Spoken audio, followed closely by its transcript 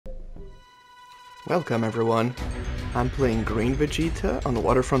Welcome everyone. I'm playing Green Vegeta on the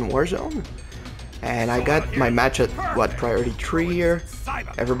Waterfront Warzone, and I got my match at priority 3 here.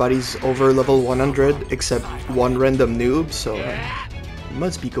 Everybody's over level 100 except one random noob, so we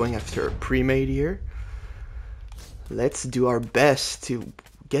must be going after a pre-made here. Let's do our best to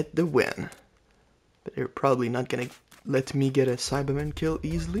get the win, but they're probably not gonna let me get a Cyberman kill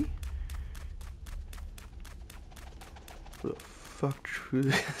easily. What the fuck through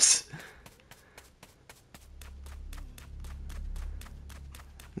this?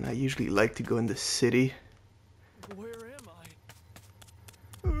 And I usually like to go in the city. Where am I?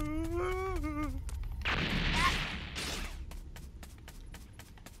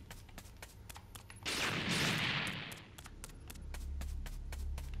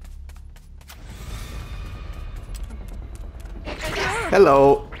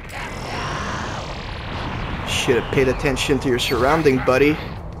 Hello. Should have paid attention to your surrounding, buddy.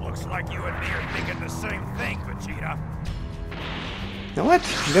 Looks like you and me are thinking the same thing, Vegeta. You know what?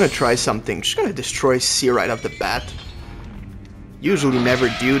 I'm gonna try something. Just gonna destroy C right off the bat. Usually never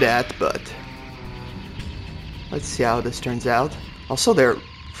do that, but let's see how this turns out. Also, they're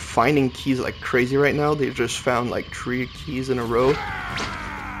finding keys like crazy right now. They've just found like 3 keys in a row.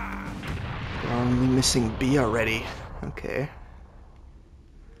 They're only missing B already. Okay.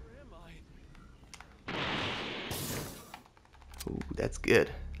 Ooh, that's good.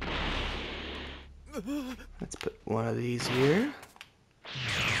 Let's put one of these here.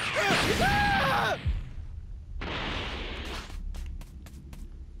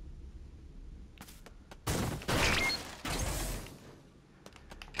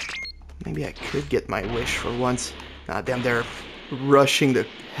 Maybe I could get my wish for once. Ah, damn, they're rushing the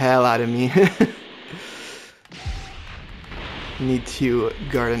hell out of me. Need to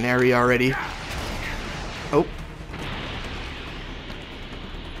guard an area already. Oh.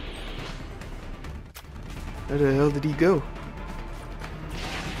 Where the hell did he go?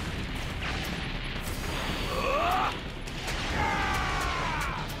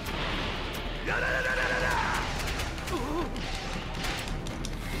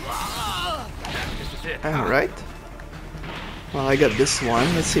 Alright. Well, I got this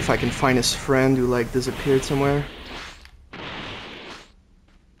one. Let's see if I can find his friend who like disappeared somewhere.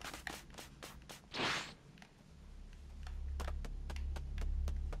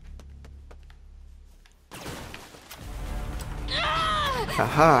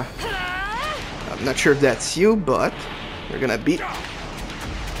 Haha. I'm not sure if that's you, but we're gonna be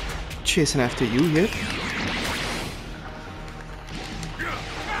chasing after you here.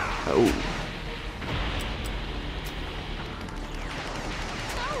 Oh.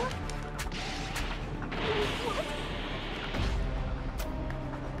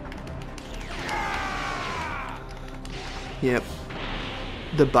 Yep.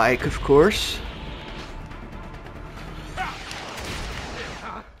 The bike, of course.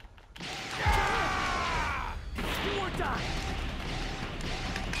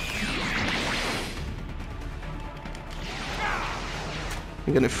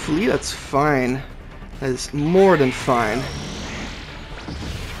 I'm gonna flee, that's fine. That's more than fine.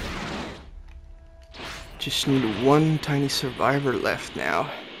 Just need one tiny survivor left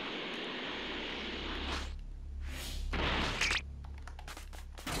now.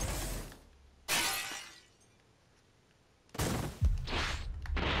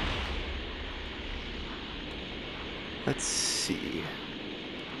 Let's see.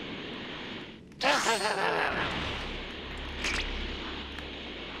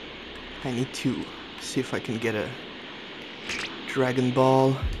 I need to see if I can get a Dragon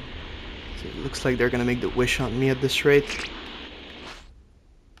Ball. So it looks like they're gonna make the wish on me at this rate.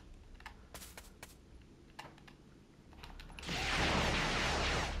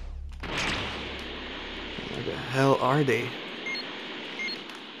 Where the hell are they?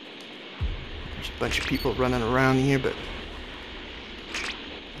 There's a bunch of people running around here, but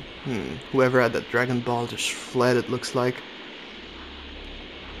whoever had that Dragon Ball just fled, it looks like.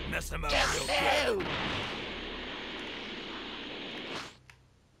 Mess him up real good.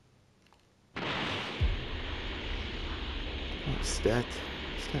 What's that?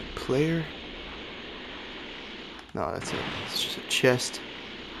 Is that a player? No, it's just a chest.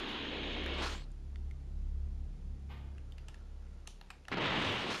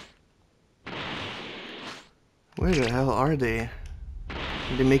 Where the hell are they?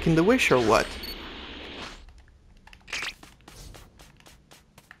 Are they making the wish or what?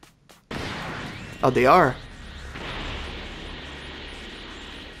 Oh, they are.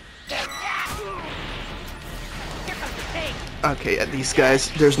 Okay, yeah, these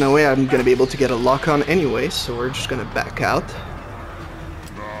guys, there's no way I'm gonna be able to get a lock on anyway, so we're just gonna back out.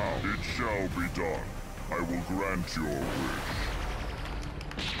 Now it shall be done. I will grant your wish.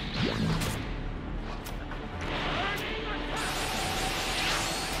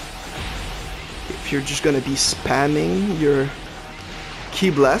 If you're just gonna be spamming your Ki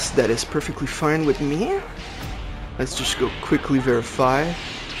Blast, that is perfectly fine with me. Let's just go quickly verify.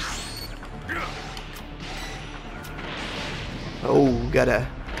 Oh, gotta...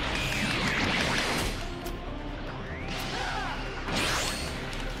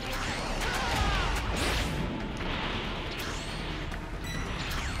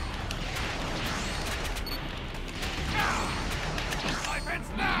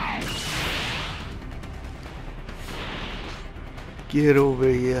 Get over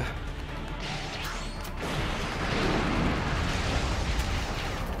here.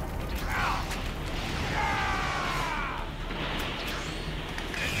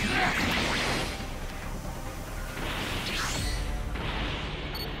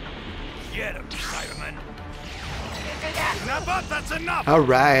 Get him, Spider-Man. That's enough.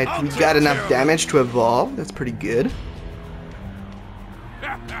 Alright, we got enough damage to evolve. That's pretty good.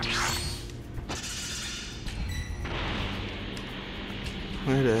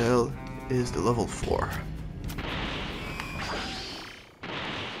 Where the hell is the level 4?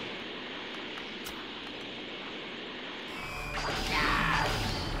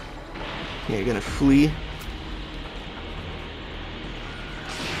 Yeah, you're gonna flee.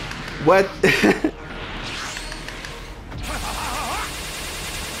 What?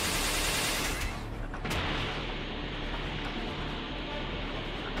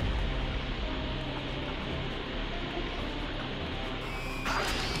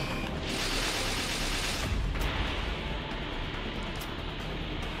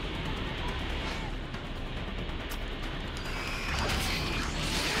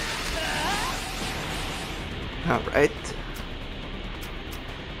 All right.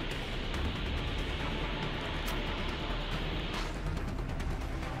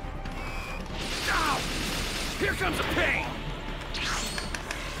 Here comes the pain.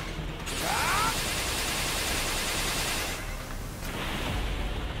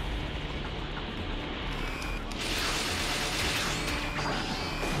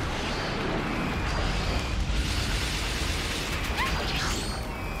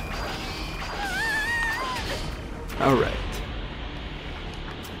 All right.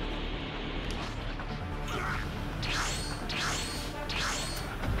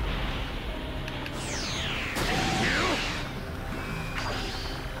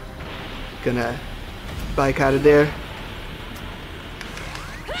 Gonna bike out of there.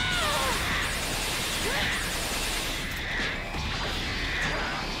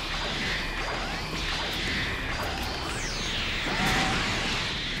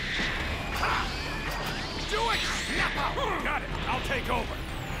 Got it. I'll take over.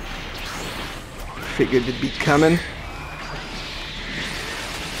 Figured it'd be coming.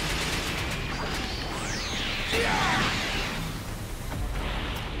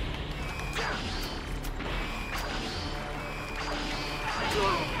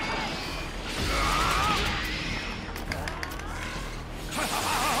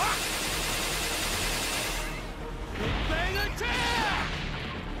 Bang attack!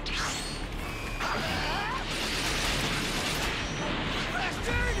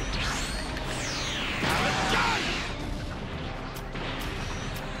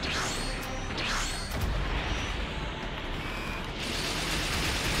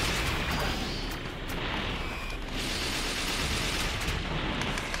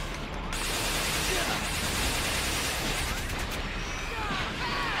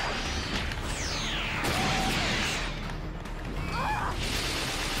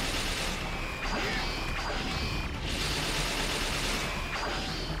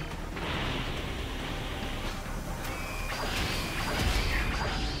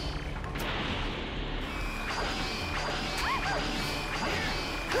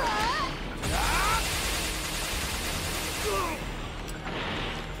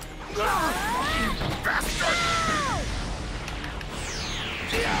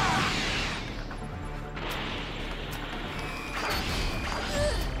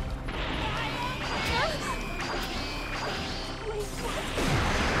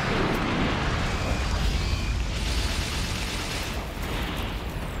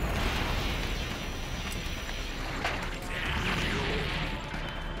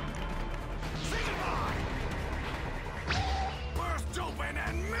 Burst open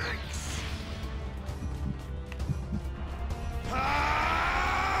and mix!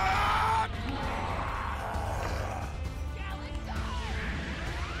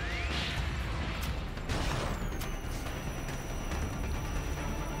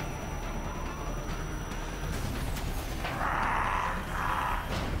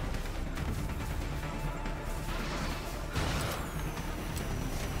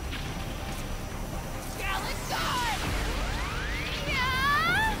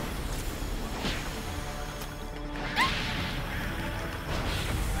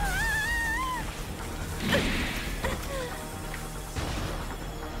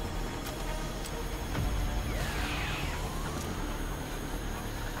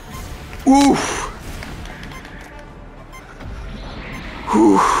 Whew.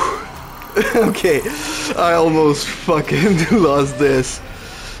 Whew. Okay, I almost fucking lost this.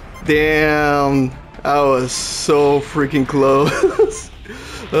 Damn, I was so freaking close.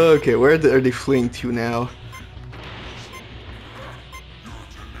 Okay, where are they fleeing to now?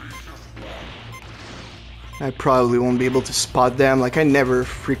 I probably won't be able to spot them. Like, I never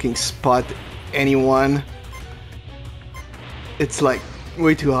freaking spot anyone. It's like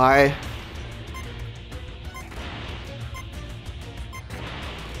way too high.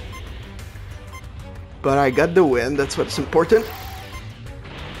 But I got the win, that's what's important.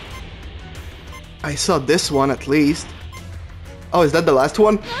 I saw this one at least. Oh, is that the last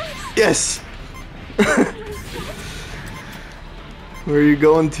one? Yes! Where are you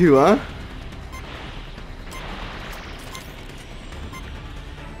going to, huh?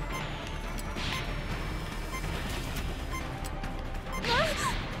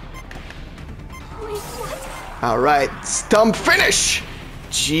 Alright, stump finish!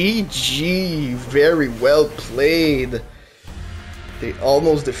 GG, very well played. They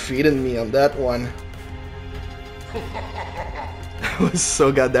almost defeated me on that one. I was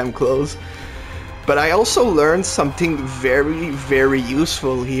so goddamn close. But I also learned something very, very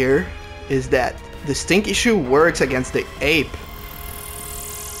useful here, is that the Stinky Shoe works against the ape.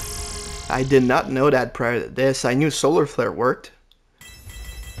 I did not know that prior to this. I knew Solar Flare worked,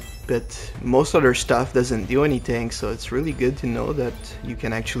 but most other stuff doesn't do anything, so it's really good to know that you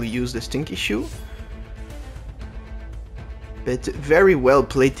can actually use the Stinky Shoe. But very well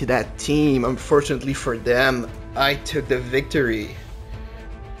played to that team. Unfortunately for them, I took the victory.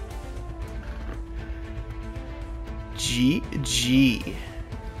 GG.